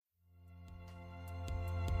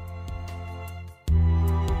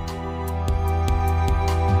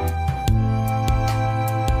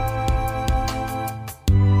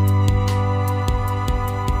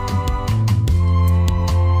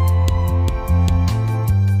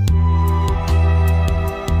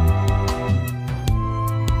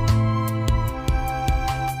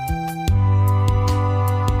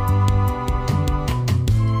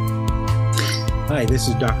this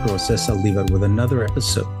is Dr. Jose Saldívar with another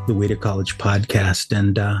episode of the Way to College podcast.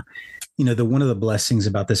 And, one of the blessings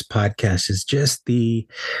about this podcast is just the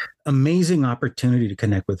amazing opportunity to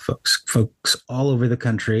connect with folks all over the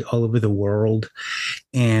country, all over the world.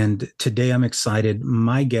 And today I'm excited.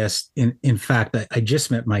 My guest, in fact, I just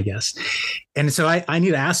met my guest. And so I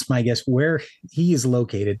need to ask my guest where he is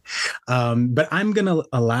located. But I'm going to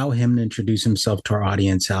allow him to introduce himself to our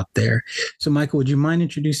audience out there. So Michael, would you mind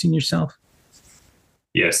introducing yourself?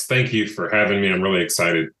 Yes, thank you for having me. I'm really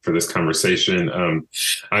excited for this conversation.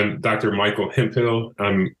 I'm Dr. Michael Hemphill.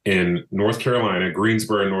 I'm in North Carolina,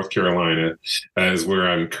 Greensboro, North Carolina, is where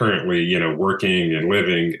I'm currently, working and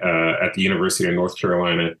living at the University of North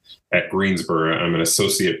Carolina at Greensboro. I'm an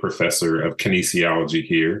associate professor of kinesiology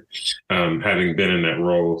here, having been in that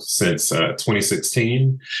role since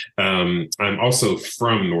 2016. I'm also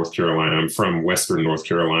from North Carolina. I'm from Western North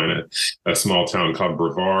Carolina, a small town called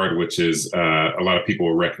Brevard, which is a lot of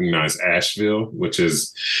people recognize Asheville, which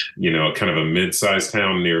is, kind of a mid-sized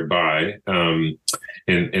town nearby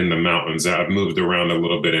in the mountains. I've moved around a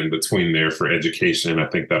little bit in between there for education. I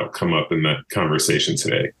think that'll come up in the conversation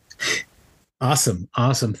today. Awesome.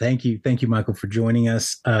 Thank you, Michael, for joining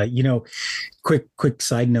us. Quick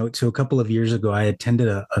side note. So a couple of years ago, I attended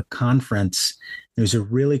a conference. There was a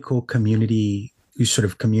really cool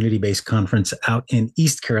community-based conference out in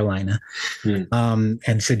East Carolina.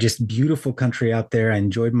 And so just beautiful country out there. I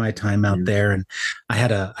enjoyed my time out there. And I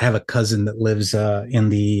have a cousin that lives in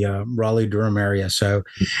the Raleigh-Durham area. So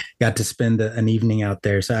got to spend an evening out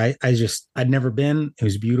there. So I'd never been. It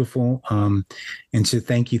was beautiful. And so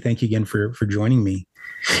thank you again for joining me.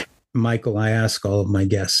 Michael, I ask all of my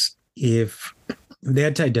guests if they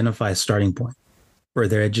had to identify a starting point for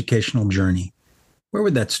their educational journey, where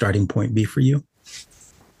would that starting point be for you?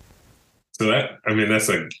 So that's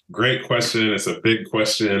a great question. It's a big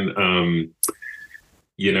question. I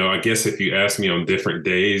guess if you ask me on different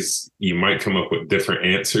days, you might come up with different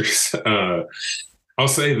answers. I'll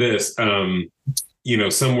say this,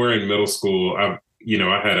 somewhere in middle school, I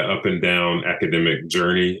had an up and down academic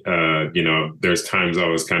journey. There's times I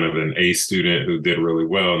was kind of an A student who did really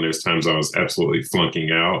well, and there's times I was absolutely flunking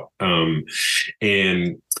out.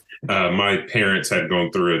 My parents had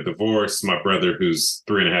gone through a divorce. My brother, who's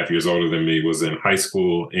 3.5 years older than me, was in high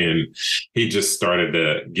school, and he just started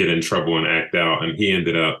to get in trouble and act out. And he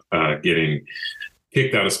ended up getting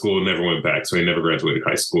kicked out of school and never went back. So he never graduated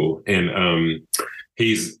high school. And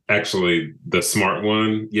he's actually the smart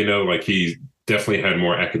one, he definitely had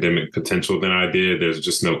more academic potential than I did. There's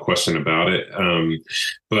just no question about it.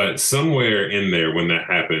 But somewhere in there, when that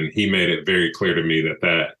happened, he made it very clear to me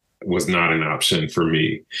that was not an option for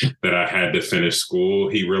me, that I had to finish school.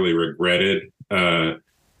 He really regretted the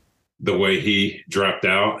way he dropped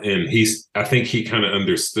out. And I think he kind of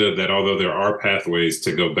understood that although there are pathways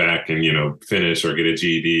to go back and, finish or get a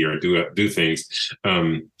GED or do things,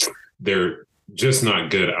 they're just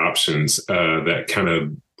not good options that kind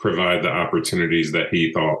of provide the opportunities that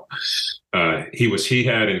he thought he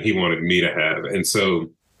had and he wanted me to have. And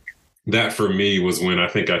so that for me was when I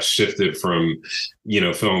think I shifted from,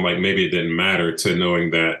 feeling like maybe it didn't matter to knowing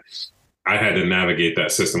that I had to navigate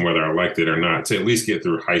that system, whether I liked it or not, to at least get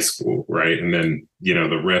through high school. Right. And then,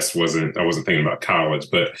 the rest I wasn't thinking about college,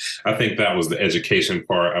 but I think that was the education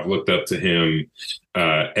part. I've looked up to him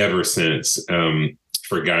ever since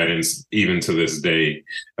for guidance, even to this day,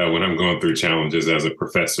 when I'm going through challenges as a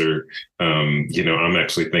professor. I'm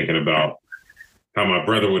actually thinking about how my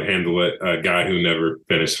brother would handle it, a guy who never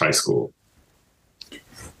finished high school.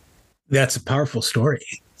 That's a powerful story.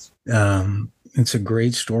 It's a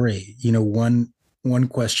great story. One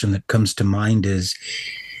question that comes to mind is,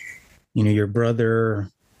 your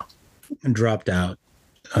brother dropped out,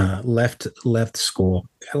 left school.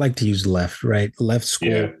 I like to use left, right? Left school.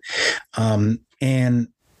 Yeah. And,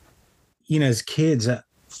 as kids, a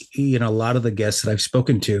lot of the guests that I've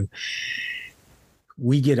spoken to,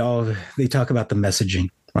 they talk about the messaging,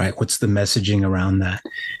 right? What's the messaging around that?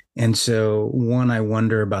 And so I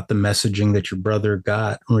wonder about the messaging that your brother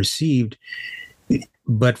got and received.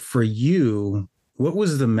 But for you, what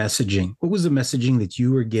was the messaging? What was the messaging that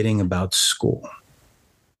you were getting about school?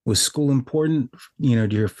 Was school important, to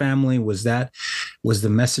your family? Was the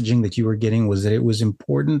messaging that you were getting, was that it was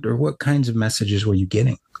important, or what kinds of messages were you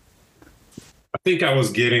getting? I think I was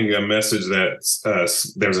getting a message that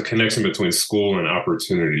there's a connection between school and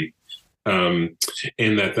opportunity, and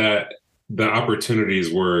that the opportunities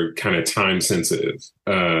were kind of time sensitive.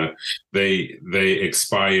 They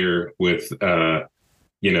expire with,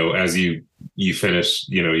 as you finish,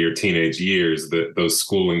 your teenage years, those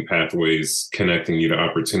schooling pathways connecting you to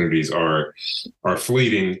opportunities are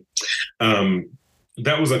fleeting.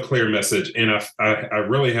 that was a clear message. And I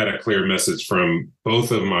really had a clear message from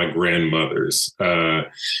both of my grandmothers.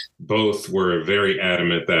 Both were very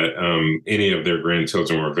adamant that any of their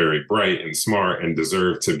grandchildren were very bright and smart and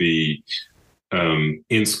deserved to be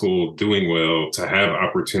in school, doing well, to have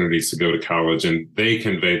opportunities to go to college. And they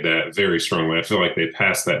conveyed that very strongly. I feel like they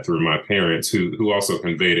passed that through my parents, who also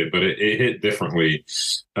conveyed it, but it hit differently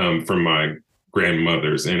from my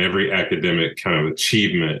grandmothers. And every academic kind of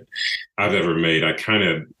achievement I've ever made, I kind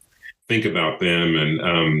of think about them. And,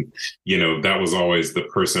 that was always the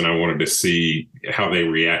person I wanted to see how they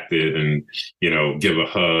reacted and, give a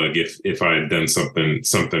hug if I had done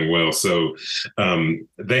something well. So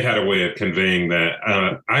they had a way of conveying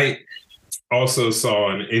that. I also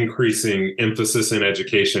saw an increasing emphasis in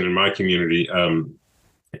education in my community.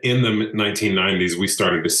 In the 1990s, we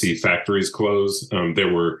started to see factories close.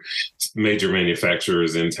 There were major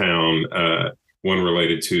manufacturers in town, one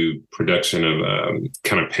related to production of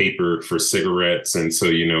kind of paper for cigarettes. And so,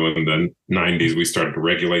 in the 90s, we started to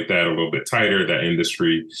regulate that a little bit tighter. That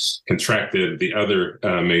industry contracted. The other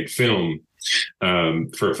made film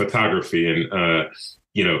for photography and,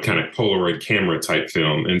 kind of Polaroid camera type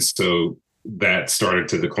film. And so that started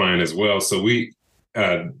to decline as well. So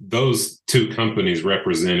those two companies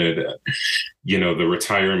represented, the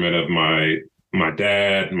retirement of my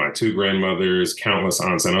dad, my two grandmothers, countless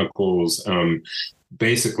aunts and uncles.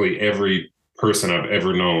 Basically, every person I've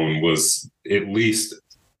ever known was at least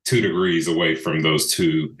 2 degrees away from those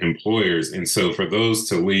two employers. And so for those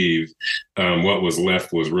to leave, what was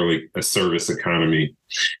left was really a service economy.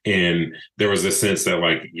 And there was a sense that,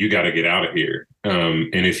 like, you got to get out of here.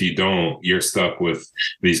 And if you don't, you're stuck with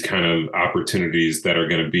these kind of opportunities that are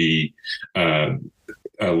going to be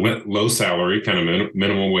a low salary, kind of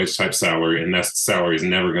minimum wage type salary, and that salary is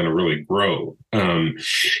never going to really grow. And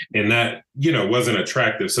that, wasn't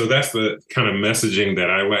attractive. So that's the kind of messaging that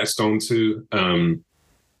I latched onto,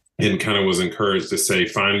 and kind of was encouraged to say,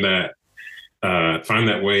 find that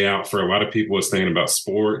way out. For a lot of people, it's thinking about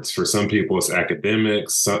sports. For some people, it's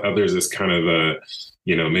academics. Others, it's kind of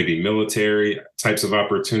maybe military types of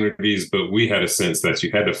opportunities. But we had a sense that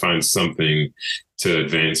you had to find something to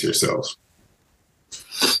advance yourself.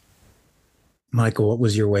 Michael, what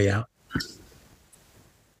was your way out?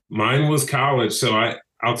 Mine was college. So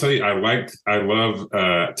I'll tell you, to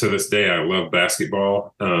this day, I love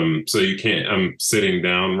basketball. So I'm sitting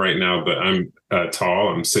down right now, but I'm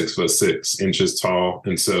tall. I'm 6'6" tall.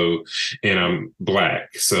 And I'm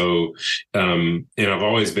Black. So, and I've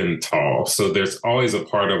always been tall. So there's always a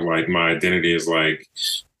part of, like, my identity is like,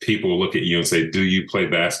 people look at you and say, do you play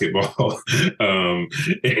basketball?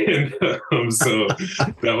 So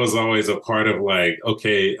that was always a part of, like,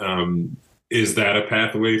 okay, is that a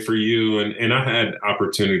pathway for you? And I had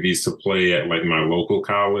opportunities to play at, like, my local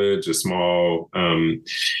college, a small,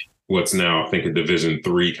 what's now, I think, a Division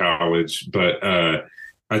III college. But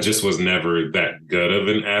I just was never that good of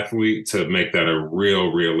an athlete to make that a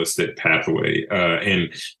realistic pathway.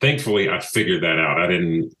 And thankfully, I figured that out.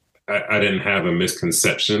 I didn't have a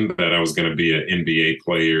misconception that I was going to be an NBA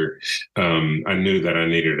player. I knew that I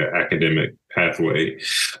needed an academic pathway.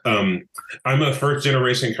 I'm a first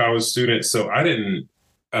generation college student, so I didn't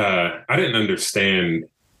understand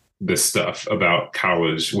this stuff about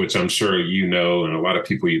college, which I'm sure and a lot of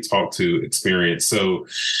people you talk to experience. So,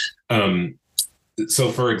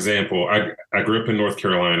 for example, I grew up in North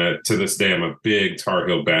Carolina. To this day, I'm a big Tar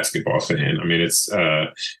Heel basketball fan. I mean,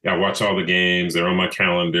 I watch all the games. They're on my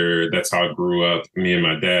calendar. That's how I grew up. Me and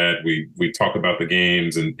my dad, we talk about the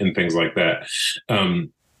games and things like that.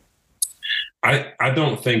 I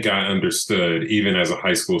don't think I understood, even as a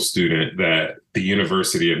high school student, that the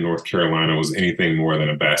University of North Carolina was anything more than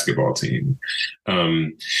a basketball team.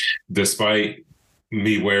 Despite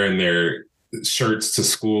me wearing their shirts to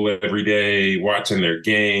school every day, watching their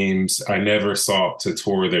games, I never sought to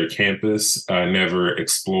tour their campus. I never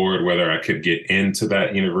explored whether I could get into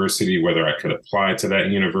that university, whether I could apply to that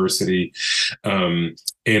university.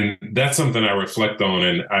 And that's something I reflect on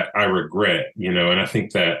and I regret, and I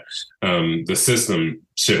think that the system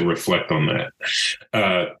should reflect on that.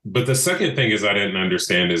 But the second thing I didn't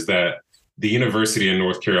understand is that the University of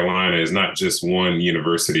North Carolina is not just one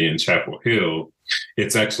university in Chapel Hill.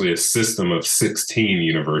 It's actually a system of 16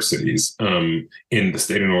 universities in the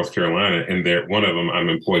state of North Carolina. And one of them I'm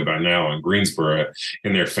employed by now in Greensboro,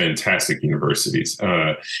 and they're fantastic universities.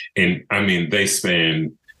 And I mean, they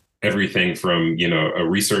span everything from, a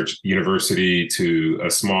research university to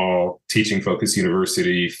a small teaching focused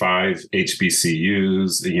university, 5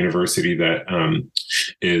 HBCUs, a university that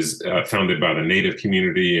is founded by the Native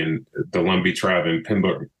community and the Lumbee tribe in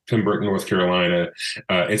Pembroke, North Carolina.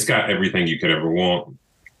 It's got everything you could ever want.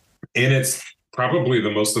 And it's probably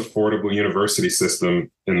the most affordable university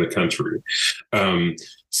system in the country.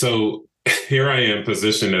 So here I am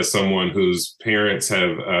positioned as someone whose parents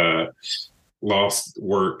have lost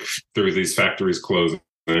work through these factories closing,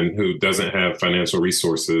 and who doesn't have financial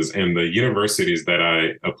resources. And the universities that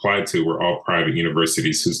I applied to were all private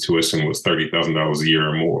universities whose tuition was $30,000 a year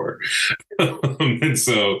or more. And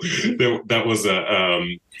so that was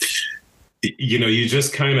you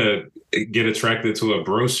just kind of get attracted to a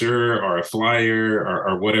brochure or a flyer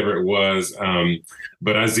or whatever it was.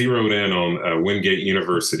 But I zeroed in on Wingate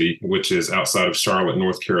University, which is outside of Charlotte,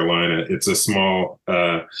 North Carolina. It's a small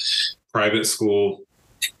private school.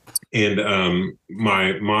 And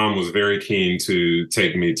my mom was very keen to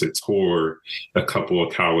take me to tour a couple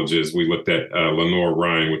of colleges. We looked at Lenore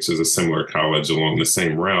Ryan, which is a similar college along the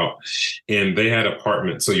same route. And they had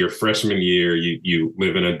apartments. So your freshman year, you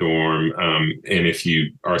live in a dorm. And if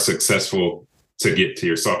you are successful to get to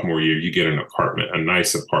your sophomore year, you get an apartment, a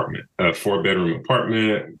nice apartment, a 4-bedroom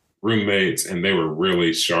apartment, roommates, and they were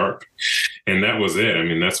really sharp. And that was it. I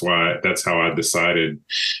mean, that's how I decided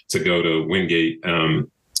to go to Wingate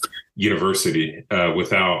University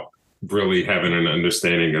without really having an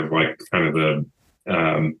understanding of like kind of the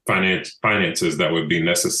finances that would be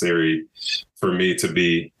necessary for me to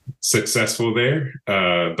be successful there.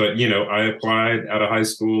 But, I applied out of high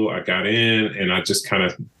school, I got in, and I just kind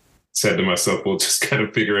of said to myself, we'll just kind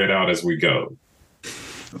of figure it out as we go.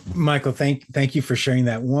 Michael, thank you for sharing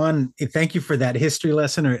that. One, thank you for that history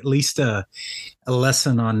lesson, or at least a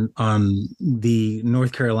lesson on the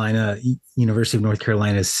University of North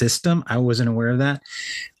Carolina system. I wasn't aware of that.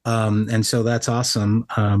 And so that's awesome.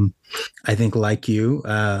 I think like you,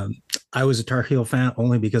 I was a Tar Heel fan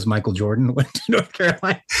only because Michael Jordan went to North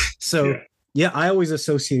Carolina. So yeah, I always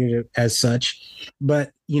associated it as such.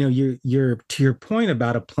 But, you're to your point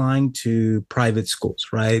about applying to private schools,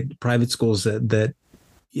 right? Private schools that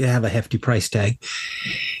you have a hefty price tag.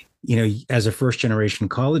 As a first generation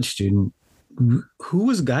college student, who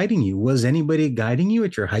was guiding you? Was anybody guiding you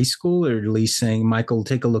at your high school, or at least saying, Michael,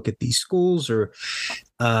 take a look at these schools, or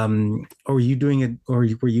were you doing it, or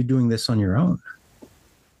were you doing this on your own?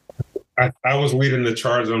 I was leading the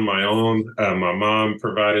charge on my own. My mom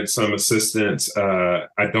provided some assistance.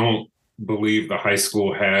 I don't believe the high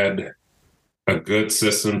school had a good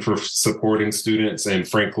system for supporting students. And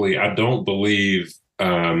frankly, I don't believe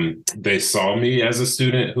they saw me as a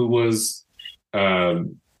student who was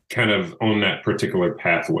kind of on that particular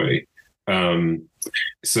pathway.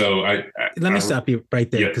 So let me stop you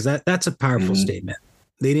right there, because that's a powerful statement.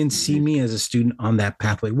 They didn't see me as a student on that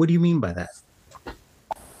pathway. What do you mean by that?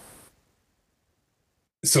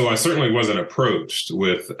 So I certainly wasn't approached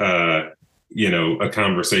with a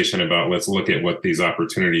conversation about, let's look at what these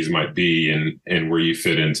opportunities might be and where you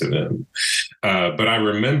fit into them. But I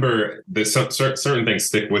remember that certain things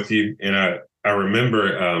stick with you. And I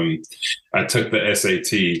remember I took the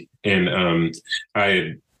SAT, and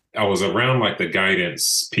I was around like the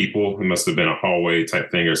guidance people. It must have been a hallway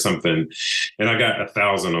type thing or something. And I got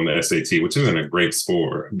 1,000 on the SAT, which isn't a great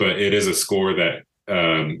score, but it is a score that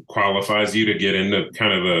qualifies you to get into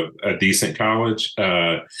kind of a decent college.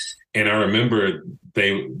 And I remember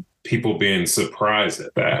people being surprised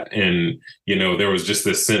at that. And, there was just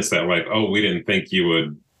this sense that like, oh, we didn't think you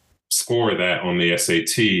would score that on the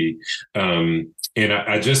SAT. And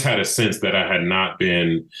I just had a sense that I had not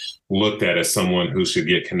been looked at as someone who should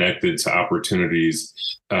get connected to opportunities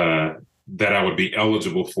that I would be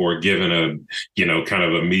eligible for, given a, kind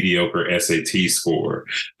of a mediocre SAT score.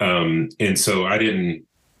 And so I didn't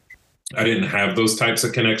have those types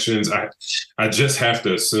of connections. I just have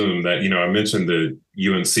to assume that, I mentioned the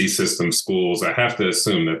UNC system schools. I have to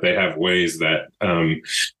assume that they have ways that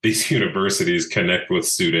these universities connect with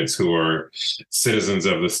students who are citizens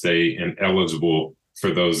of the state and eligible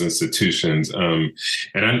for those institutions. And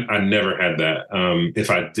I never had that. If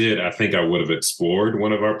I did, I think I would have explored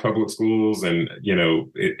one of our public schools, and,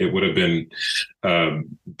 it would have been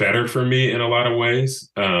better for me in a lot of ways.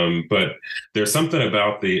 But there's something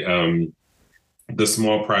about the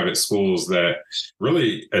small private schools that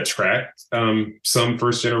really attract some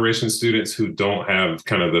first generation students who don't have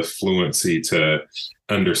kind of the fluency to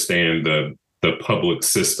understand the public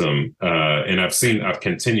system. And I've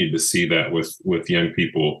continued to see that with young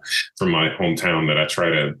people from my hometown that I try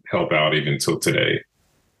to help out even till today.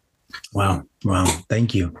 Wow.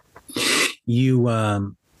 Thank you.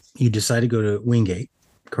 You decided to go to Wingate,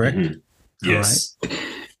 correct? Mm-hmm. Yes. All right.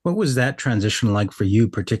 What was that transition like for you,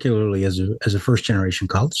 particularly as a first generation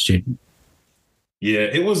college student? Yeah,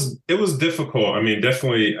 it was difficult. I mean,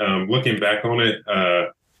 definitely looking back on it,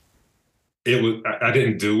 I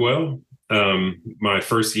didn't do well. My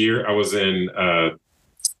first year, I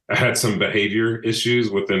had some behavior issues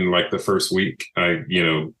within like the first week.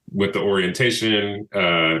 With the orientation,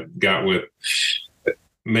 got with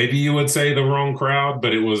maybe you would say the wrong crowd,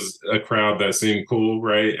 but it was a crowd that seemed cool,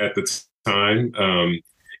 right, at the time.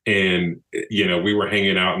 We were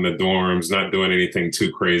hanging out in the dorms, not doing anything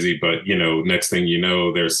too crazy, but, next thing you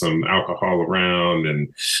know, there's some alcohol around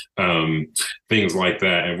and things like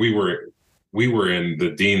that. And we were in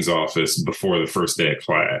the dean's office before the first day of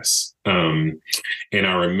class. And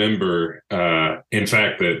I remember, in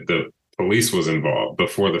fact, that the police was involved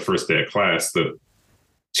before the first day of class. The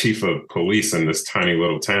chief of police in this tiny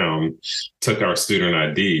little town took our student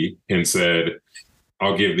ID and said,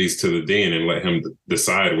 I'll give these to the dean and let him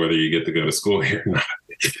decide whether you get to go to school here or not.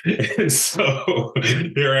 And so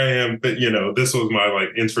here I am, this was my like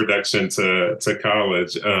introduction to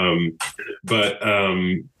college.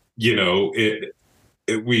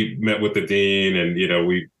 We met with the dean and,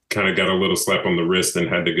 we kind of got a little slap on the wrist and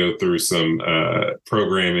had to go through some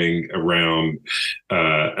programming around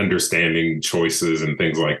understanding choices and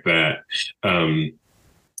things like that.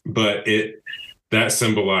 That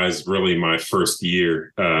symbolized really my first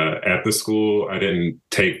year at the school. I didn't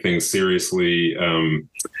take things seriously.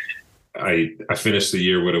 I finished the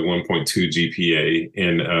year with a 1.2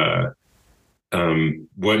 GPA and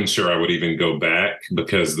wasn't sure I would even go back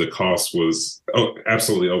because the cost was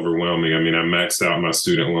absolutely overwhelming. I mean, I maxed out my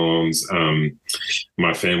student loans.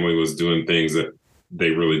 My family was doing things that they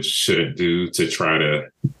really shouldn't do to try to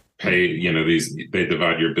pay, they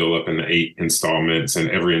divide your bill up into 8 installments,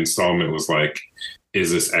 and every installment was like,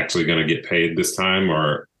 is this actually going to get paid this time?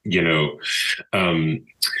 Or,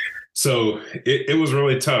 so it was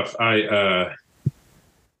really tough. I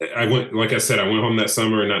went, like I said, I went home that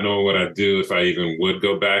summer not knowing what I'd do if I even would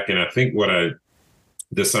go back. And I think what I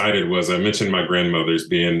decided was, I mentioned my grandmother's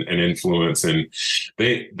being an influence, and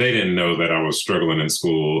they didn't know that I was struggling in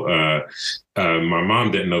school. My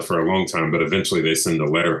mom didn't know for a long time, but eventually they send a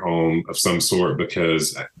letter home of some sort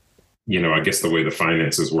because, I guess the way the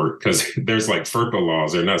finances work, because there's like FERPA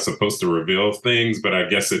laws, they're not supposed to reveal things, but I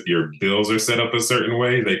guess if your bills are set up a certain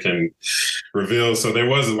way, they can reveal. So there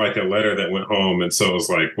wasn't like a letter that went home. And so it was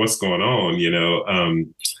like, what's going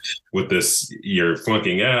on, with this, you're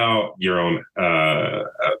flunking out, you're on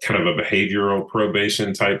kind of a behavioral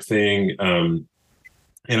probation type thing.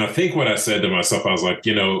 And I think what I said to myself, I was like,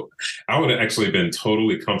 I would have actually been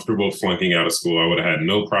totally comfortable flunking out of school. I would have had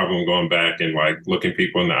no problem going back and like looking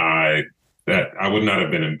people in the eye. That I would not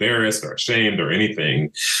have been embarrassed or ashamed or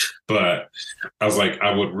anything. But I was like,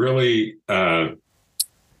 I would really, I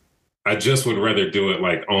just would rather do it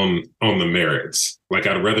like on the merits. Like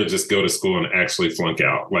I'd rather just go to school and actually flunk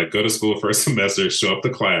out, like go to school for a semester, show up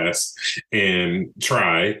to class and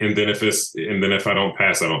try. And then if I don't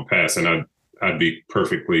pass, I don't pass. And I'd be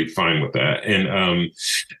perfectly fine with that. And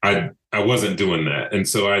I wasn't doing that. And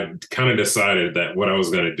so I kind of decided that what I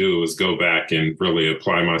was going to do was go back and really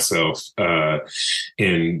apply myself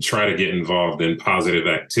and try to get involved in positive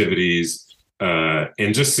activities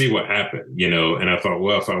and just see what happened, And I thought,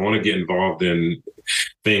 well, if I want to get involved in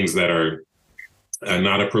things that are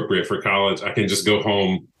not appropriate for college, I can just go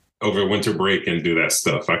home over winter break and do that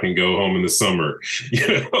stuff. I can go home in the summer,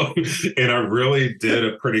 and I really did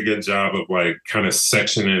a pretty good job of like kind of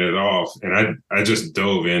sectioning it off. And I just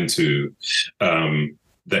dove into the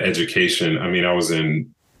education. I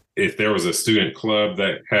mean, if there was a student club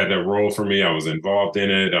that had a role for me, I was involved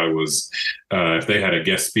in it. I was, if they had a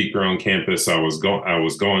guest speaker on campus, I was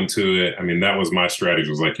going to it. I mean, that was my strategy.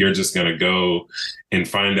 It was like, you're just going to go and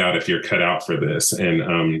find out if you're cut out for this.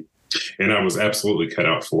 And I was absolutely cut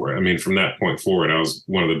out for it. I mean, from that point forward, I was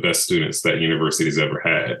one of the best students that university's ever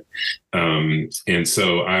had. And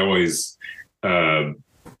so I always, I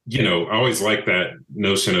always like that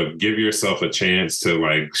notion of give yourself a chance to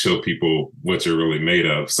like show people what you're really made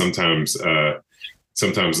of. Sometimes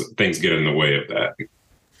things get in the way of that.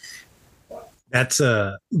 That's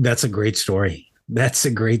a great story. That's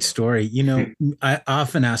a great story. I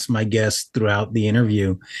often ask my guests throughout the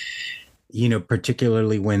interview,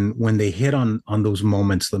 particularly when they hit on those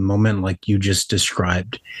moments, the moment like you just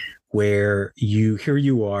described, where here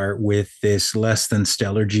you are with this less than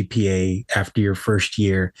stellar GPA after your first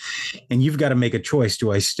year, and you've got to make a choice.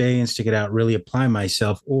 Do I stay and stick it out, really apply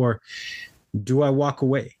myself, or do I walk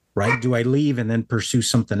away, right? Do I leave and then pursue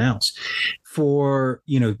something else? We're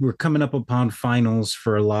coming up upon finals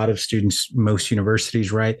for a lot of students, most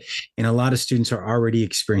universities, right? And a lot of students are already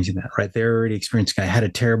experiencing that, right? They're already experiencing, I had a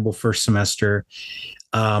terrible first semester.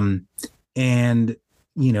 Thinking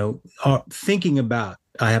about,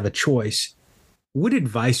 I have a choice. what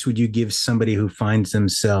advice would you give somebody who finds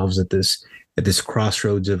themselves at this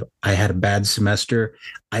crossroads of, I had a bad semester,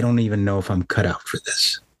 I don't even know if I'm cut out for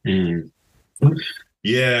this?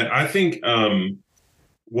 Yeah, I think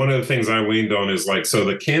one of the things I leaned on is so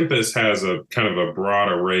the campus has a kind of a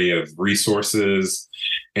broad array of resources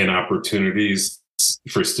and opportunities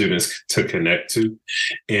for students to connect to.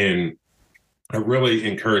 And I really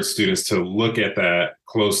encourage students to look at that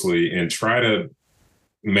closely and try to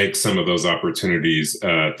make some of those opportunities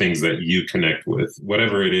things that you connect with,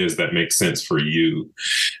 whatever it is that makes sense for you.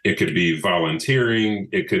 It could be volunteering.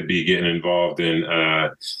 It could be getting involved in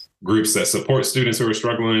groups that support students who are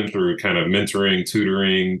struggling through kind of mentoring,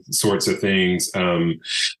 tutoring sorts of things.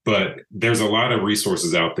 But there's a lot of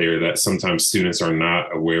resources out there that sometimes students are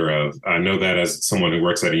not aware of. I know that as someone who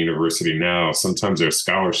works at a university now, sometimes there's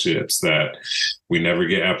scholarships that we never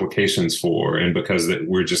get applications for, and because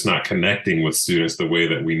we're just not connecting with students the way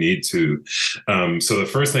that we need to. So the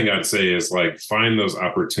first thing I'd say is find those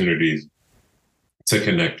opportunities to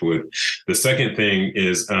connect with. The second thing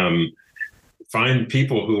is find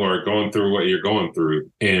people who are going through what you're going through.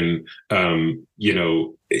 And,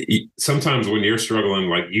 sometimes when you're struggling,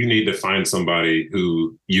 you need to find somebody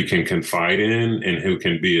who you can confide in and who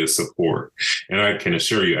can be a support. And I can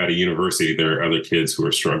assure you, at a university, there are other kids who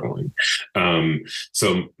are struggling.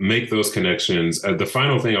 So make those connections. The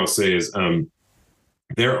final thing I'll say is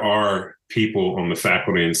there are people on the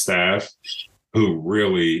faculty and staff who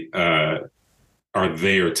really are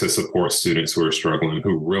there to support students who are struggling,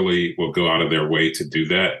 who really will go out of their way to do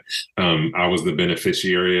that. I was the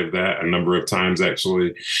beneficiary of that a number of times,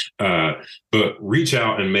 actually. But reach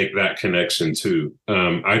out and make that connection too.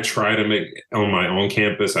 I try to make, on my own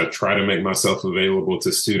campus, I try to make myself available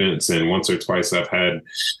to students. And once or twice I've had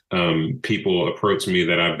people approach me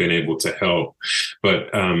that I've been able to help. But,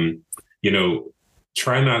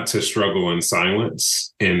 try not to struggle in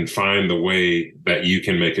silence and find the way that you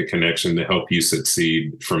can make a connection to help you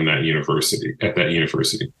succeed from that university, at that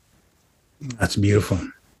university. That's beautiful,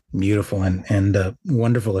 beautiful, and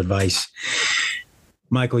wonderful advice.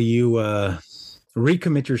 Michael, you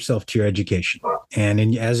recommit yourself to your education.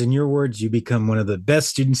 And as in your words, you become one of the best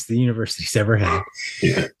students the university's ever had.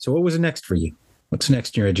 Yeah. So what was next for you? What's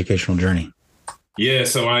next in your educational journey? Yeah,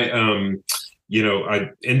 so I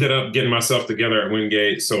ended up getting myself together at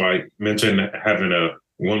Wingate. So I mentioned having a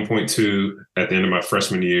 1.2 at the end of my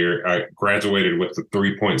freshman year. I graduated with a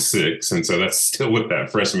 3.6. And so that's still with that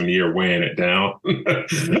freshman year weighing it down.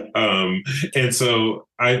 And so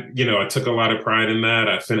I took a lot of pride in that.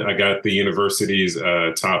 I got the university's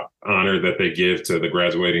top honor that they give to the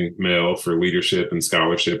graduating male for leadership and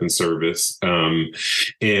scholarship and service.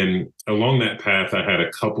 And along that path, I had a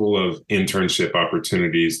couple of internship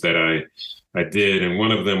opportunities that I did. And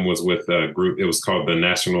one of them was with a group, it was called the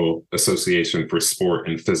National Association for Sport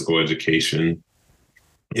and Physical Education.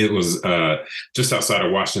 It was just outside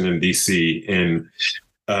of Washington, D.C. And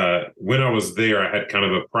when I was there, I had kind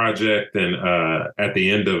of a project. And at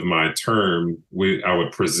the end of my term, I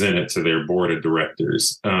would present it to their board of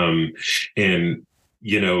directors.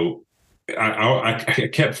 I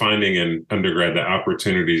kept finding in undergrad that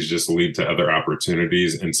opportunities just lead to other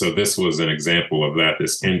opportunities. And so this was an example of that.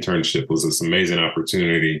 This internship was this amazing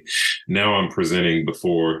opportunity. Now I'm presenting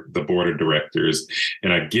before the board of directors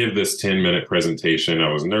and I give this 10-minute presentation.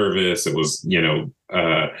 I was nervous. It was,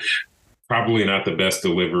 probably not the best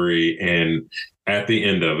delivery. And at the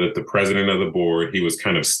end of it, the president of the board, he was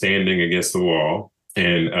kind of standing against the wall.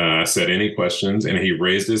 And I said, "Any questions?" And he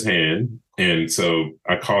raised his hand. And so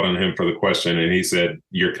I called on him for the question and he said,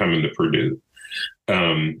 "You're coming to Purdue."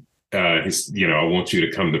 I want you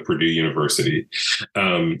to come to Purdue University.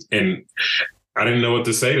 And I didn't know what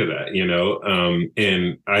to say to that,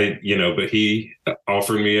 but he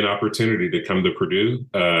offered me an opportunity to come to Purdue.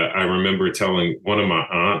 I remember telling one of my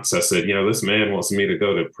aunts, I said, this man wants me to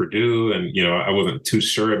go to Purdue. And, I wasn't too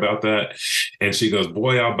sure about that. And she goes,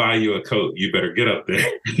 "Boy, I'll buy you a coat. You better get up there."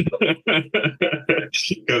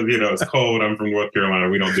 Because, it's cold. I'm from North Carolina.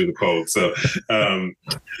 We don't do the cold. So, but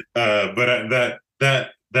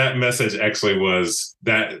that message actually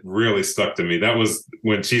that really stuck to me. That was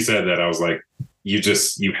when she said that, I was like, you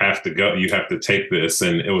have to go, you have to take this.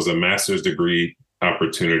 And it was a master's degree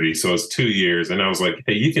opportunity. So it's 2 years. And I was like,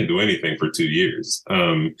 hey, you can do anything for 2 years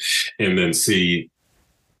and then see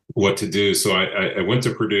what to do. So I went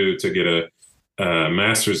to Purdue to get a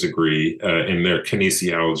master's degree in their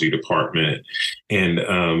kinesiology department. And,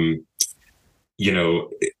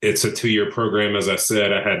 it's a 2-year program. As I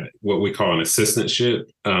said, I had what we call an assistantship.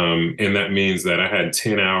 And that means that I had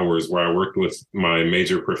 10 hours where I worked with my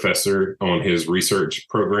major professor on his research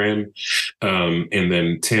program. And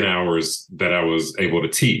then 10 hours that I was able to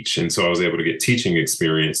teach. And so I was able to get teaching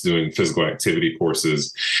experience doing physical activity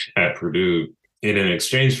courses at Purdue. And in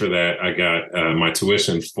exchange for that, I got my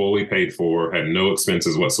tuition fully paid for, had no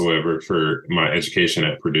expenses whatsoever for my education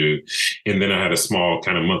at Purdue. And then I had a small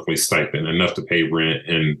kind of monthly stipend, enough to pay rent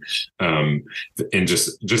and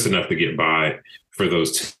just enough to get by for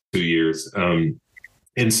those 2 years.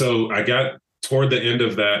 And so I got toward the end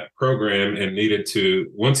of that program and needed to,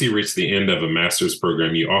 once you reach the end of a master's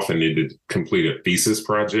program, you often need to complete a thesis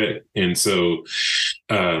project. And so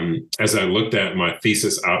as I looked at my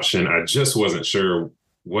thesis option, I just wasn't sure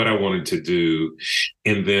what I wanted to do.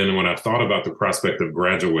 And then when I thought about the prospect of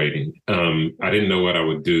graduating, I didn't know what I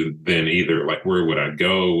would do then either. Like, where would I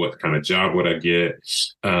go? What kind of job would I get?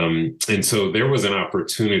 And so there was an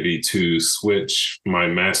opportunity to switch my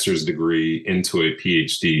master's degree into a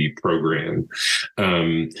PhD program.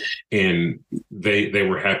 And they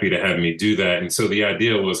were happy to have me do that. And so the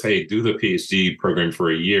idea was, hey, do the PhD program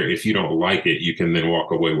for a year. If you don't like it, you can then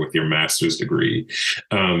walk away with your master's degree.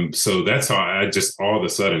 So that's how I just all of a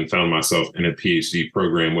sudden found myself in a PhD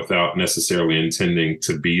program without necessarily intending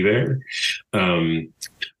to be there.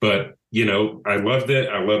 But I loved it.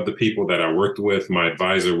 I loved the people that I worked with. My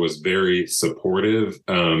advisor was very supportive.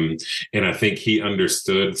 And I think he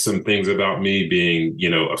understood some things about me being,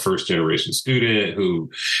 a first generation student who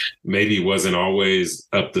maybe wasn't always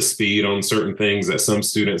up to speed on certain things that some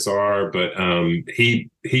students are. But he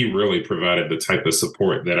really provided the type of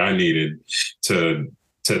support that I needed to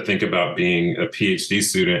think about being a PhD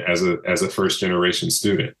student as a first generation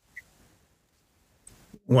student.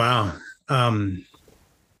 Wow.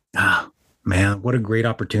 Man, what a great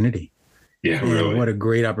opportunity. Yeah, really. What a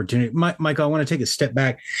great opportunity. Michael, I want to take a step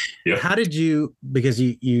back. Yeah. How did you, because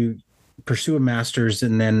you pursue a master's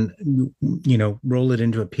and then, roll it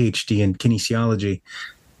into a PhD in kinesiology.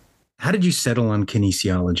 How did you settle on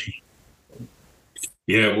kinesiology?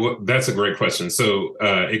 Yeah, well, that's a great question. So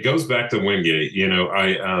it goes back to Wingate.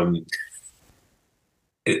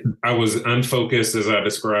 I was unfocused, as I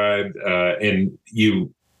described, and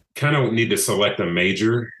you kind of need to select a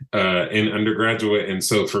major in undergraduate. And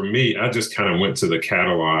so for me, I just kind of went to the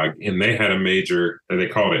catalog, and they had a major, they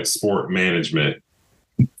called it sport management.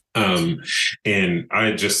 And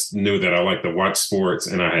I just knew that I liked to watch sports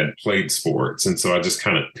and I had played sports. And so I just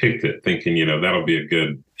kind of picked it thinking, that'll be a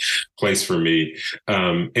good place for me.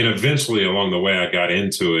 And eventually along the way, I got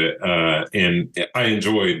into it and I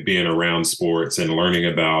enjoyed being around sports and learning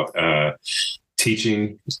about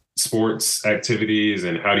teaching sports activities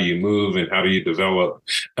and how do you move and how do you develop.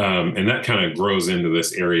 And that kind of grows into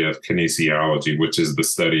this area of kinesiology, which is the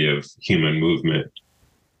study of human movement.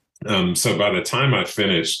 So by the time I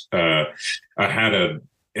finished, I had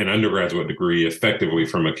an undergraduate degree effectively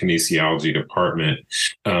from a kinesiology department.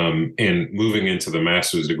 And moving into the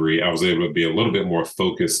master's degree, I was able to be a little bit more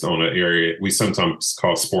focused on an area we sometimes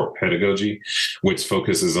call sport pedagogy, which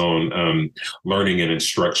focuses on learning and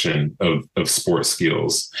instruction of sport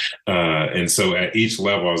skills. And so at each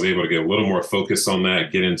level, I was able to get a little more focused on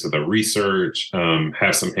that, get into the research,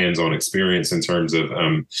 have some hands-on experience in terms of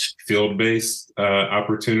field-based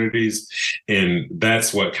opportunities. And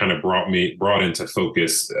that's what kind of brought into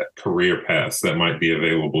focus career paths that might be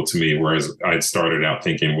available to me. Whereas I'd started out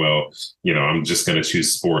thinking, well, I'm just going to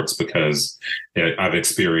choose sports because I've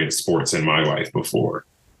experienced sports in my life before.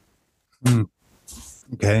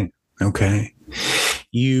 Okay.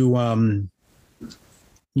 You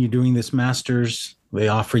doing this master's, they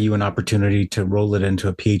offer you an opportunity to roll it into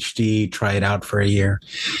a PhD, try it out for a year.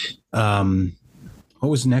 What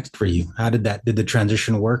was next for you? How did the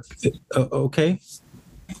transition work? Okay.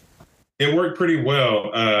 It worked pretty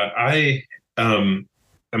well. Going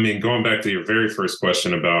back to your very first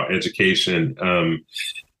question about education,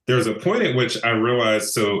 there was a point at which I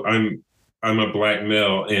realized, so I'm a Black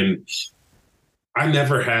male, and I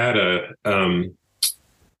never had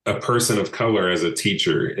a person of color as a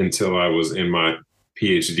teacher until I was in my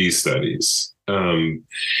PhD studies. And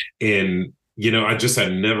I just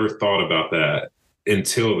had never thought about that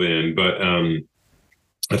until then. But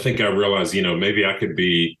I think I realized, maybe I could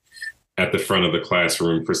be at the front of the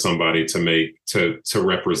classroom for somebody to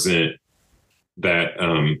represent that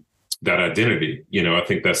identity. I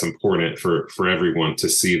think that's important for everyone to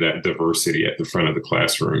see that diversity at the front of the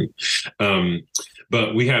classroom.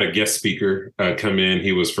 But we had a guest speaker come in.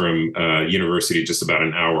 He was from university just about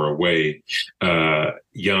an hour away,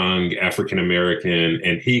 young African-American.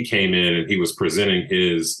 And he came in and he was presenting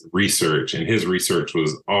his research. And his research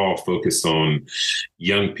was all focused on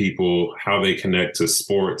young people, how they connect to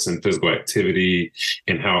sports and physical activity,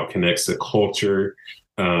 and how it connects to culture.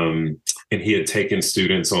 And he had taken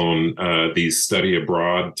students on these study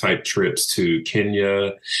abroad type trips to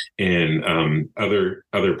Kenya and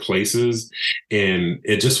other places. And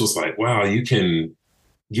it just was like, wow, you can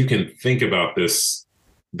think about this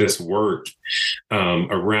work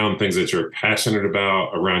around things that you're passionate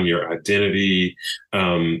about, around your identity.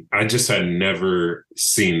 I just had never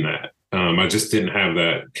seen that. I just didn't have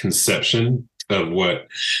that conception of what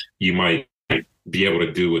you might be able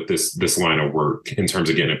to do with this line of work in terms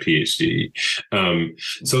of getting a PhD.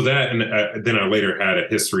 So that, and then I later had a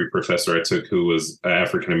history professor I took who was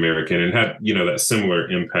African-American and had, that similar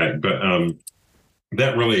impact. But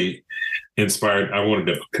that really inspired, I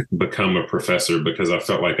wanted to become a professor because I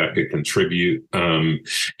felt like I could contribute and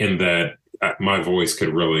that my voice could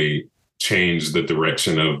really change the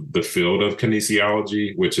direction of the field of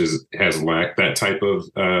kinesiology, which has lacked that type of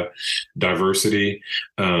diversity.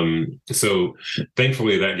 So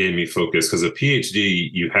thankfully that gave me focus, because a PhD,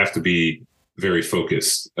 you have to be very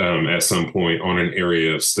focused at some point on an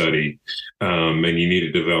area of study, and you need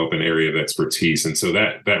to develop an area of expertise. And so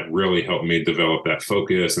that really helped me develop that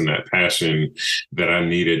focus and that passion that I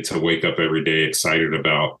needed to wake up every day excited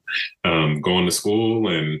about going to school.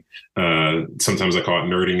 And sometimes I call it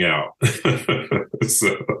nerding out.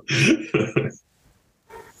 So.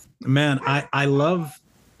 Man, I love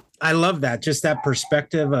that, just that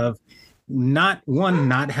perspective of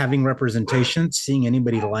not having representation, seeing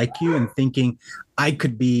anybody like you and thinking I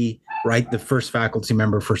could be the first faculty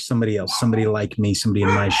member for somebody else, somebody like me, somebody in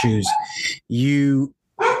my shoes. You,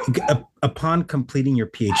 upon completing your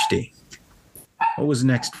PhD, what was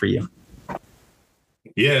next for you?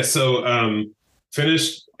 Yeah. So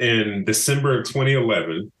finished in December of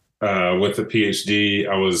 2011 with a PhD.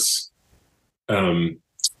 I was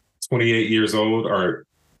 28 years old, or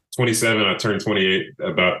 27. I turned 28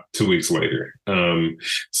 about 2 weeks later.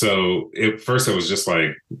 So at first it was just like,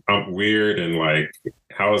 I'm weird and like,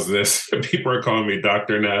 how is this? People are calling me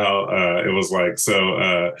doctor now. It was like,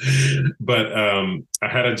 so, but I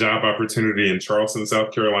had a job opportunity in Charleston,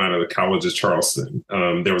 South Carolina, the College of Charleston.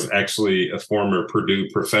 There was actually a former Purdue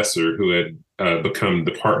professor who had become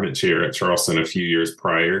department chair at Charleston a few years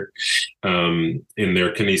prior in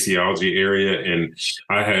their kinesiology area. And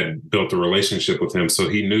I had built a relationship with him, so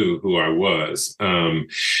he knew who I was.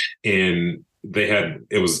 And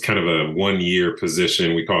it was kind of a 1-year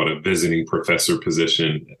position. We call it a visiting professor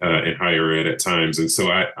position in higher ed at times. And so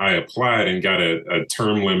I applied and got a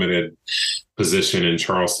term limited position in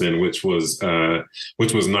Charleston, which was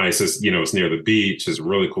nice. It's near the beach. It's a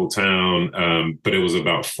really cool town. But it was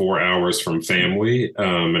about 4 hours from family.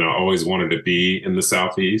 And I always wanted to be in the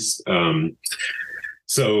Southeast.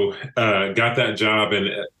 So got that job. And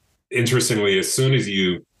interestingly, as soon as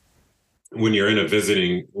when you're in a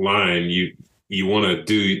visiting line, you want to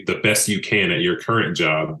do the best you can at your current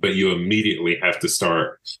job, but you immediately have to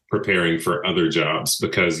start preparing for other jobs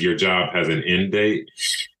because your job has an end date.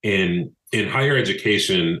 And in higher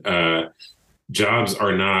education, jobs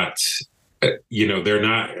are not, they're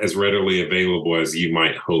not as readily available as you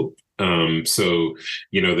might hope. So,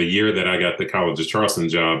 the year that I got the College of Charleston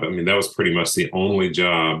job, that was pretty much the only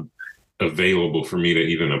job available for me to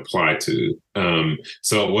even apply to.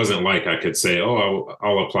 So it wasn't like I could say, oh,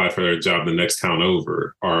 I'll apply for a job the next town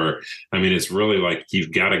over. Or, it's really like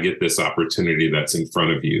you've got to get this opportunity that's in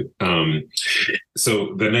front of you.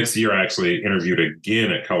 So the next year I actually interviewed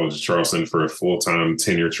again at College of Charleston for a full-time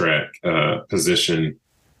tenure track position.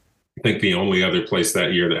 I think the only other place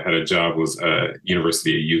that year that had a job was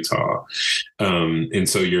University of Utah. And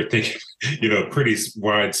so you're thinking, pretty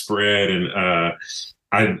widespread.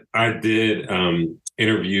 And I did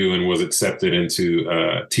interview and was accepted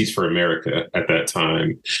into Teach for America at that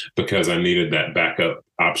time because I needed that backup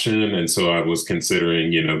option. And so I was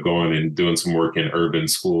considering, going and doing some work in urban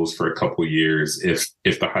schools for a couple of years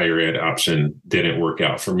if the higher ed option didn't work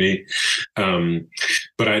out for me.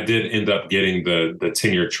 But I did end up getting the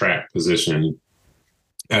tenure track position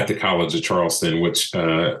at the College of Charleston, which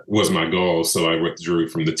was my goal. So I withdrew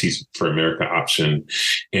from the Teach for America option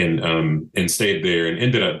and stayed there and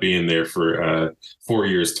ended up being there for 4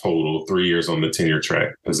 years total, 3 years on the tenure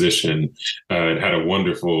track position. And had a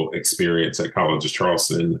wonderful experience at College of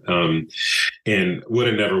Charleston and would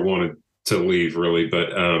have never wanted to leave really,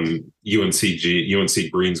 but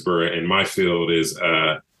UNC Greensboro in my field is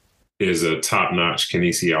is a top-notch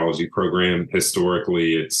kinesiology program.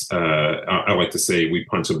 Historically, it's I like to say we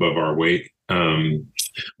punch above our weight.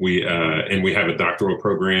 We have a doctoral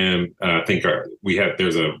program. I think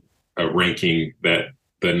there's a ranking that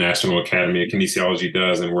the National Academy of Kinesiology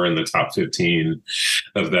does, and we're in the top 15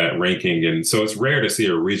 of that ranking. And so it's rare to see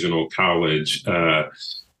a regional college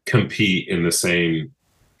compete in the same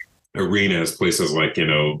arena as places like,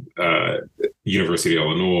 University of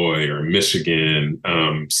Illinois or Michigan,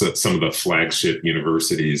 so some of the flagship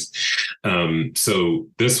universities. So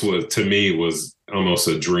this to me was almost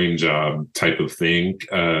a dream job type of thing.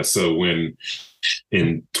 So when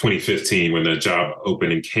in 2015, when the job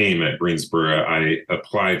opening came at Greensboro, I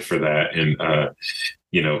applied for that, and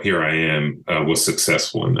here I am, was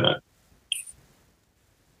successful in that.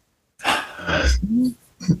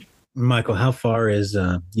 Michael, how far is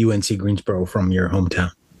UNC Greensboro from your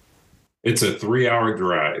hometown? It's a 3-hour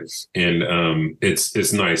drive, and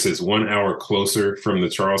it's nice. It's 1 hour closer from the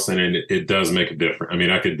Charleston, and it does make a difference. I mean,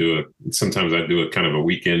 sometimes I do a kind of a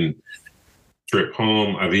weekend trip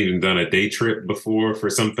home. I've even done a day trip before for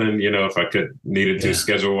something, if I needed to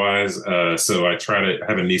schedule wise. So I try to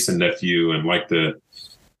have a niece and nephew and like to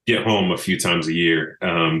get home a few times a year.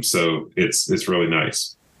 So it's really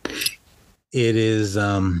nice. It is,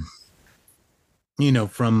 from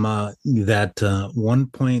that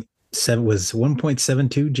 1.7 was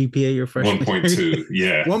 1.72 GPA your freshman 1.2,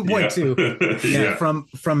 yeah. 1.2. Yeah.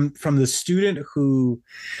 From the student who,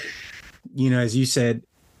 as you said,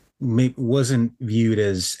 wasn't viewed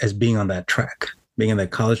as being on that track, being on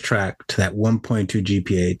that college track, to that 1.2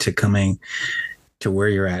 GPA, to coming to where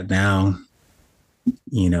you're at now.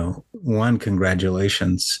 One,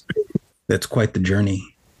 congratulations. That's quite the journey.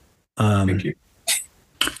 Thank you.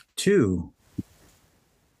 Two,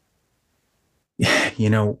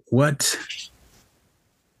 what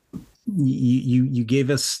you gave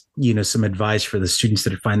us, some advice for the students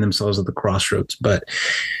that find themselves at the crossroads, but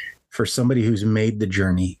for somebody who's made the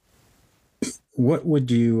journey, what would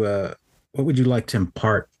you like to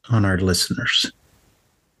impart on our listeners?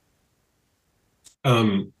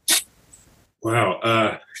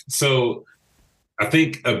 Wow. So I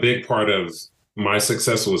think a big part of my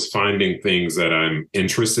success was finding things that I'm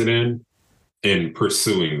interested in and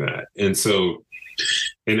pursuing that. And so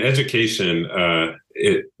in education, a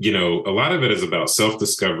lot of it is about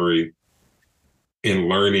self-discovery and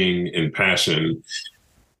learning and passion.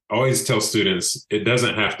 I always tell students, it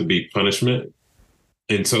doesn't have to be punishment.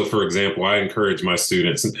 And so, for example, I encourage my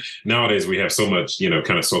students. Nowadays, we have so much,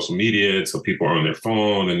 kind of social media, so people are on their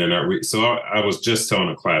phone and they're not. So I was just telling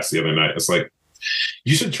a class the other night, it's like,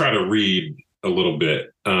 you should try to read a little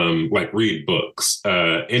bit, like read books.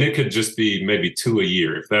 And it could just be maybe 2 a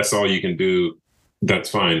year. If that's all you can do,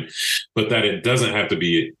 that's fine. But that it doesn't have to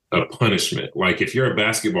be a punishment. Like if you're a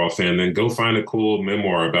basketball fan, then go find a cool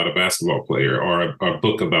memoir about a basketball player or a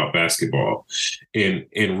book about basketball and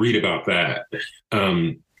read about that.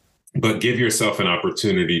 But give yourself an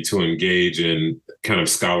opportunity to engage in kind of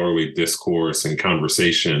scholarly discourse and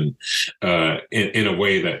conversation in a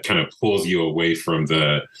way that kind of pulls you away from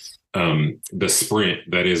the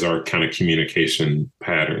sprint that is our kind of communication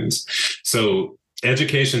patterns. So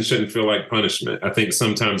education shouldn't feel like punishment. I think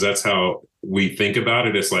sometimes that's how we think about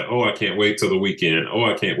it. It's like, oh, I can't wait till the weekend. Oh,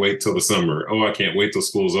 I can't wait till the summer. Oh, I can't wait till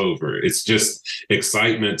school's over. It's just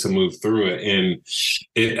excitement to move through it. And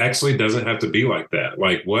it actually doesn't have to be like that.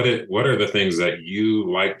 Like what are the things that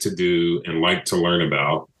you like to do and like to learn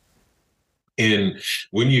about? And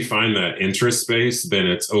when you find that interest space, then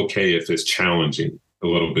it's okay if it's challenging a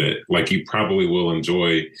little bit. Like you probably will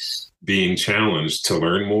enjoy being challenged to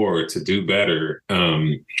learn more, to do better,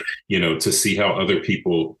 to see how other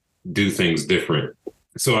people do things different.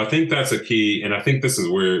 So I think that's a key. And I think this is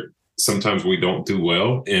where sometimes we don't do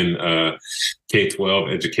well in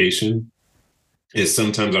K-12 education is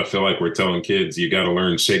sometimes I feel like we're telling kids, you got to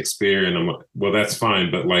learn Shakespeare. And I'm like, well, that's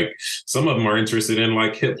fine. But like some of them are interested in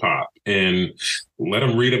like hip hop, and let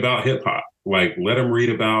them read about hip hop. Like let them read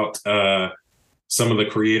about some of the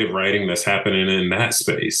creative writing that's happening in that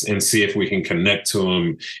space and see if we can connect to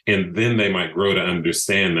them. And then they might grow to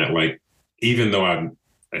understand that, like, even though I'm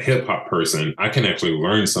a hip hop person, I can actually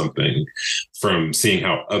learn something from seeing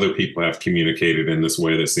how other people have communicated in this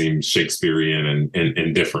way that seems Shakespearean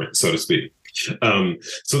and different, so to speak.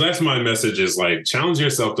 So that's my message, is like, challenge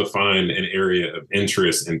yourself to find an area of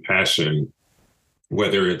interest and passion,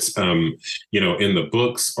 whether it's, in the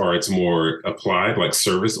books or it's more applied, like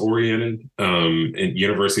service oriented. And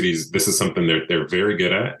universities, this is something they're very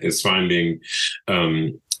good at, is finding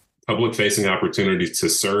public facing opportunities to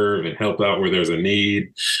serve and help out where there's a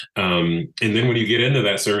need. And then when you get into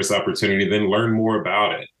that service opportunity, then learn more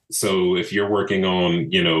about it. So if you're working on,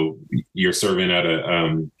 you're serving at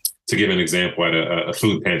to give an example, at a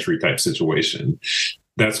food pantry type situation,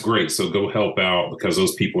 that's great. So go help out because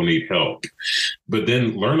those people need help. But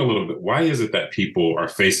then learn a little bit. Why is it that people are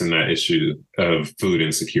facing that issue of food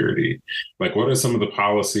insecurity? Like, what are some of the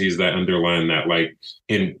policies that underline that? Like,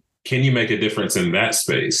 and can you make a difference in that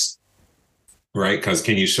space? Right? Because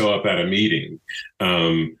can you show up at a meeting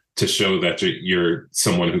to show that you're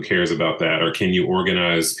someone who cares about that, or can you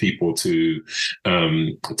organize people to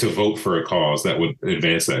vote for a cause that would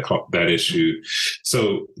advance that issue?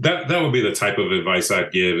 So that would be the type of advice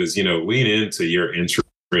I'd give: is lean into your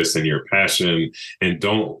interest and your passion, and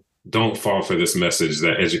don't fall for this message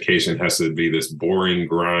that education has to be this boring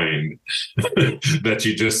grind that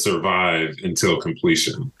you just survive until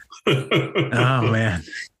completion. Oh man,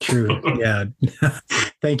 true. Yeah.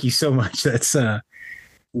 Thank you so much. That's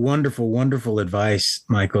wonderful, wonderful advice,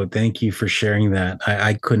 Michael. Thank you for sharing that.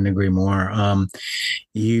 I couldn't agree more.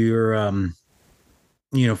 You're,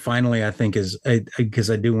 finally, I think because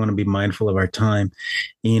I do want to be mindful of our time,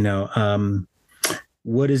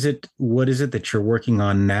 what is it that you're working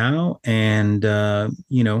on now? And,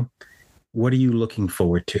 what are you looking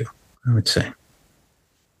forward to, I would say?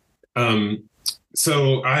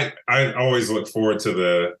 So I always look forward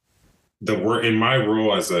to the work in my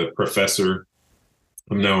role as a professor.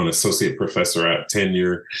 I'm now an associate professor at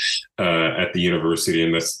tenure at the university,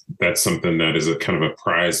 and that's something that is a kind of a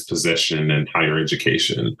prized possession in higher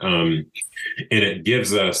education, and it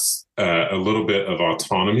gives us a little bit of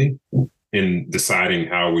autonomy in deciding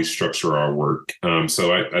how we structure our work.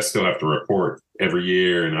 So I still have to report every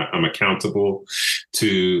year, and I'm accountable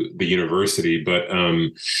to the university, but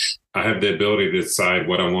I have the ability to decide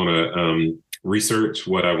what I want to research,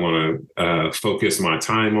 what I want to focus my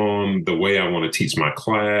time on, the way I want to teach my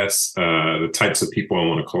class, the types of people I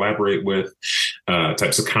want to collaborate with,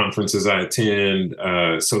 types of conferences I attend.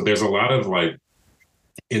 So there's a lot of like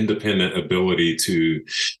independent ability to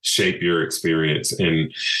shape your experience.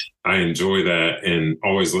 And I enjoy that and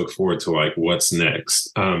always look forward to like what's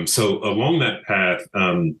next. So along that path,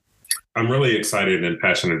 I'm really excited and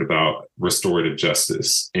passionate about restorative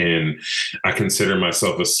justice, and I consider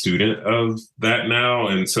myself a student of that now.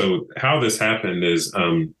 And so how this happened is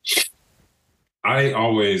I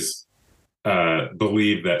always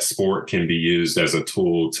believe that sport can be used as a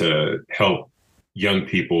tool to help young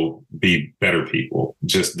people be better people,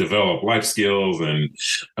 just develop life skills and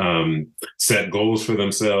set goals for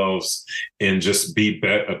themselves, and just be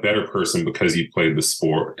a better person because you played the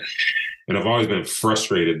sport. And I've always been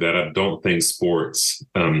frustrated that I don't think sports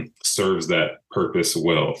serves that purpose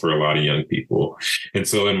well for a lot of young people. And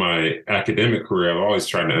so in my academic career, I've always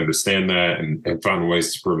tried to understand that and find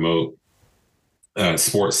ways to promote a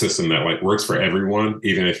sports system that like works for everyone,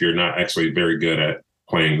 even if you're not actually very good at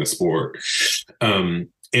playing the sport.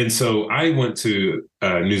 And so I went to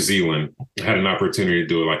New Zealand, had an opportunity to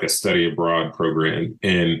do like a study abroad program.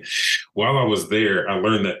 And while I was there, I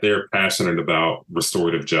learned that they're passionate about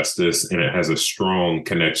restorative justice, and it has a strong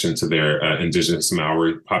connection to their indigenous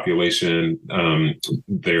Maori population,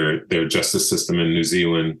 their justice system in New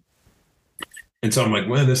Zealand. And so I'm like,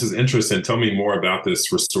 well, this is interesting. Tell me more about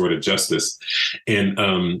this restorative justice. And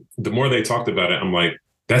the more they talked about it, I'm like,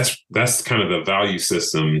 that's kind of the value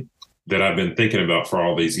system that I've been thinking about for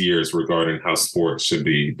all these years regarding how sports should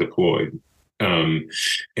be deployed. And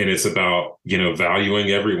it's about, valuing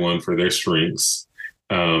everyone for their strengths,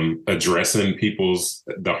 addressing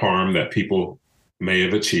the harm that people may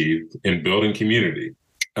have achieved, and building community.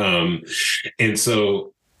 And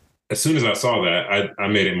so as soon as I saw that, I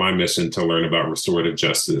made it my mission to learn about restorative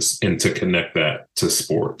justice and to connect that to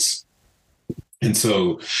sports. And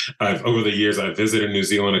so over the years, I've visited New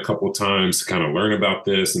Zealand a couple of times to kind of learn about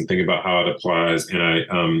this and think about how it applies. And I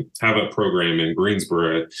have a program in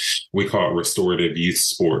Greensboro. We call it Restorative Youth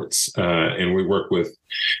Sports. And we work with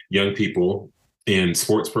young people in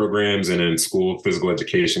sports programs and in school physical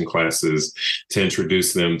education classes to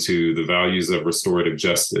introduce them to the values of restorative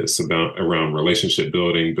justice around relationship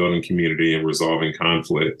building community, and resolving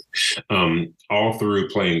conflict, all through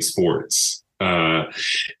playing sports.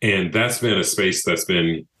 And that's been a space that's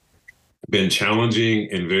been challenging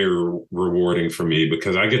and very rewarding for me,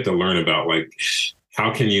 because I get to learn about like,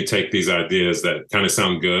 how can you take these ideas that kind of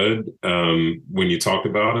sound good when you talk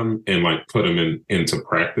about them and like put them into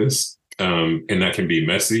practice. And that can be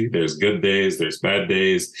messy. There's good days, there's bad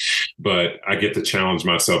days, but I get to challenge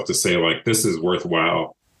myself to say like, this is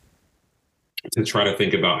worthwhile, to try to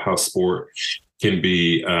think about how sport can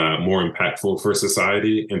be more impactful for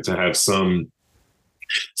society, and to have some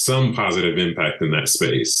some positive impact in that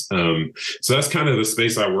space. So that's kind of the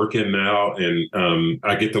space I work in now. And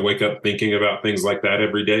I get to wake up thinking about things like that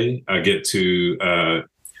every day. I get to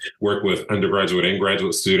work with undergraduate and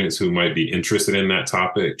graduate students who might be interested in that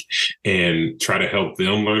topic and try to help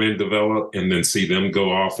them learn and develop, and then see them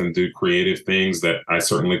go off and do creative things that I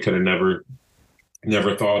certainly could have never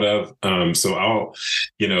thought of. So I'll,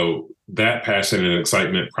 that passion and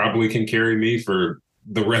excitement probably can carry me for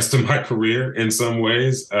the rest of my career in some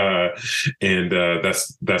ways. And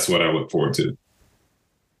that's what I look forward to.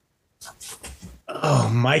 Oh,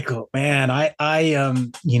 Michael, man, I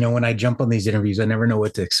when I jump on these interviews, I never know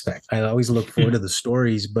what to expect. I always look forward to the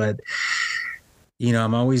stories, but,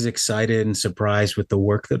 I'm always excited and surprised with the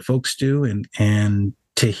work that folks do. And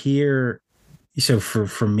to hear, so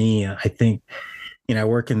for me, I think, I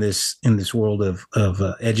work in this world of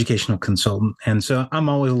educational consultant. And so I'm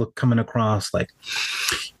always coming across like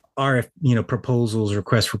proposals,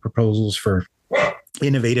 requests for proposals for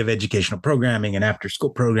innovative educational programming and after school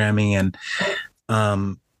programming.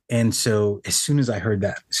 And so as soon as I heard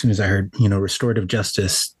restorative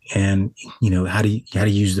justice and, how to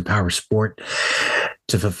use the power of sport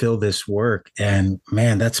to fulfill this work. And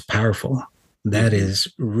man, that's powerful. That is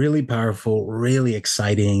really powerful, really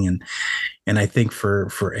exciting. And I think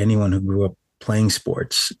for anyone who grew up playing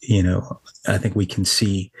sports, I think we can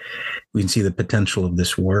see the potential of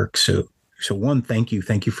this work. So one, thank you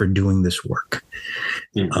for doing this work.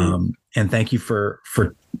 Mm-hmm. And thank you for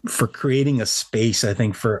creating a space, I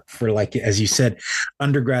think for like, as you said,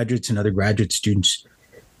 undergraduates and other graduate students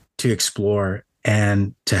to explore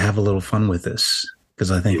and to have a little fun with this. Because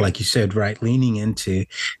I think, like you said, right, leaning into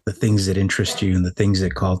the things that interest you and the things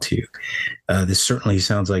that call to you. This certainly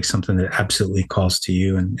sounds like something that absolutely calls to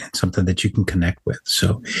you and something that you can connect with.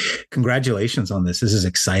 So congratulations on this. This is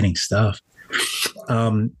exciting stuff.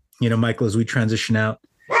 Michael, as we transition out,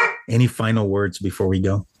 any final words before we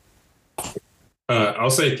go? I'll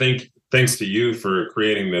say thanks to you for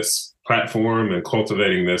creating this platform and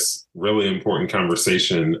cultivating this really important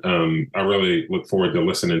conversation. I really look forward to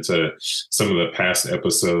listening to some of the past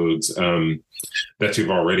episodes that you've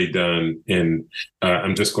already done. And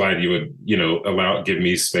I'm just glad you would, give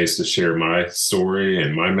me space to share my story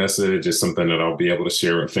and my message. Is something that I'll be able to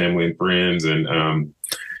share with family and friends and,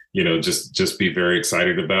 just be very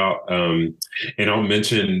excited about. And I'll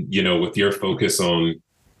mention, with your focus on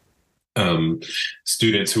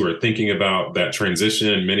students who are thinking about that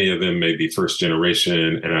transition, many of them may be first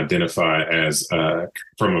generation and identify as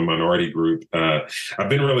from a minority group. I've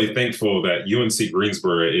been really thankful that UNC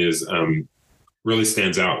Greensboro really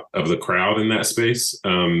stands out of the crowd in that space.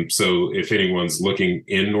 So if anyone's looking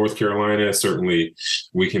in North Carolina, certainly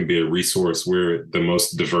we can be a resource. We're the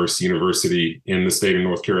most diverse university in the state of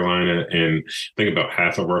North Carolina, and I think about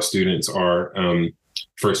half of our students are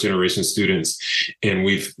first generation students, and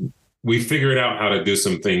we've figured out how to do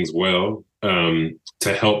some things well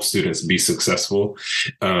to help students be successful.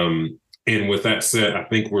 And with that said, I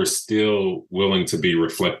think we're still willing to be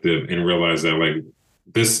reflective and realize that like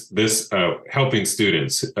this helping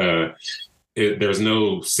students, there's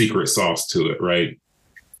no secret sauce to it, right?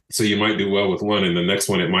 So you might do well with one and the next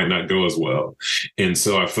one, it might not go as well. And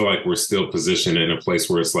so I feel like we're still positioned in a place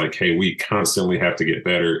where it's like, hey, we constantly have to get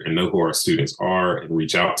better and know who our students are and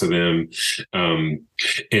reach out to them.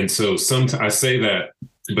 And so I say that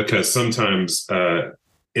because sometimes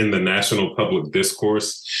in the national public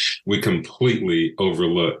discourse, we completely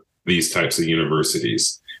overlook these types of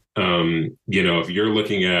universities. If you're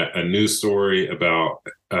looking at a news story about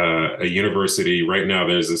a university right now,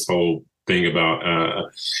 there's this whole thing about,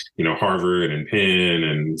 Harvard and Penn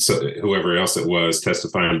and whoever else it was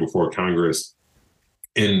testifying before Congress.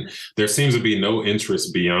 And there seems to be no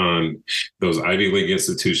interest beyond those Ivy League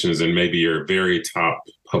institutions and maybe your very top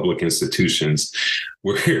public institutions,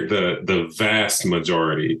 where the vast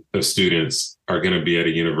majority of students are going to be at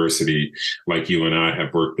a university like you and I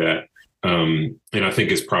have worked at. And I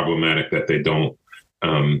think it's problematic that they don't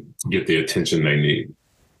get the attention they need.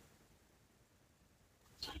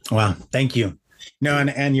 Wow. Thank you. No,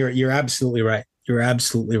 and you're absolutely right. You're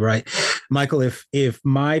absolutely right. Michael, if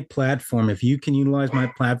my platform, if you can utilize my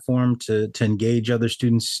platform to engage other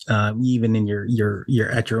students, even in your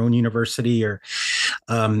at your own university, or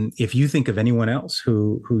if you think of anyone else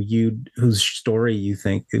whose story you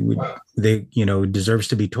think deserves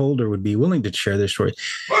to be told or would be willing to share their story,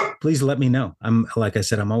 please let me know. Like I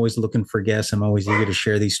said, I'm always looking for guests. I'm always eager to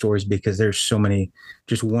share these stories because there's so many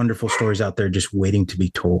just wonderful stories out there just waiting to be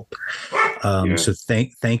told. So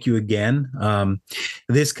thank you again.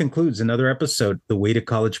 This concludes another episode, the Way to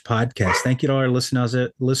College podcast. Thank you to our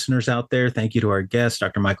listeners out there. Thank you to our guest,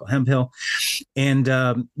 Dr. Michael Hemphill. And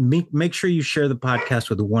make sure you share the podcast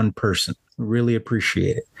with one person. Really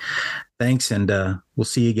appreciate it. Thanks. And we'll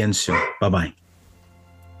see you again soon. Bye-bye.